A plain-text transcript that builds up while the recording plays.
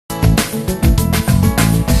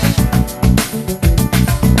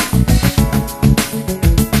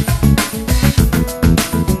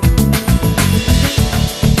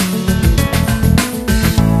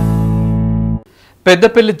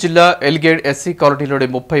పెద్దపల్లి జిల్లా ఎల్గేడ్ ఎస్సీ కాలనీలోని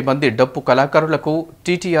 30 మంది డప్పు కళాకారులకు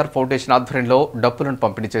టీటీఆర్ ఫౌండేషన్ ఆధ్వర్యంలో డప్పులను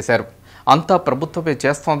పంపిణీ చేశారు. అంతా ప్రభుత్వమే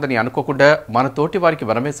చేస్తోందని అనుకోకుండా మన తోటి వారికి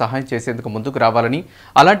మనమే సహాయం చేసేందుకు ముందుకు రావాలని,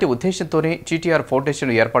 అలాంటి ఉద్దేశంతోనే టీటీఆర్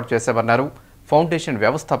ఫౌండేషన్ ఏర్పాటు చేశామన్నారు ఫౌండేషన్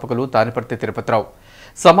వ్యవస్థాపకులు తానిపర్తి తిరుపతిరావు.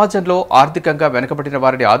 సమాజంలో ఆర్థికంగా వెనుకబడిన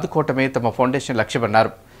వారిని ఆదుకోవటమే తమ ఫౌండేషన్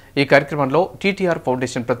లక్ష్యమన్నారు. ఈ కార్యక్రమంలో టీటీఆర్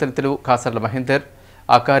ఫౌండేషన్ ప్రతినిధులు కాసర్ల మహేందర్,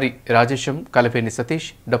 ఆకారి రాజేశం, కలవేని సతీష్,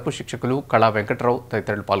 డప్పు శిక్షకులు కళా వెంకట్రావు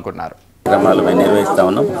తదితరులు పాల్గొన్నారు. కార్యక్రమాలు నిర్వహిస్తా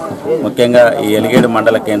ఉన్నాం. ముఖ్యంగా ఈ ఎలిగేడు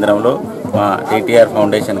మండల కేంద్రంలో మా టీటీఆర్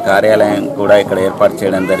ఫౌండేషన్ కార్యాలయం కూడా ఇక్కడ ఏర్పాటు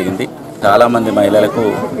చేయడం జరిగింది. చాలామంది మహిళలకు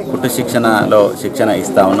కుట్టు శిక్షణలో శిక్షణ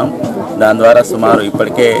ఇస్తా ఉన్నాం. దాని ద్వారా సుమారు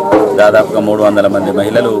ఇప్పటికే దాదాపుగా 300 మంది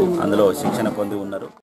మహిళలు అందులో శిక్షణ పొంది ఉన్నారు.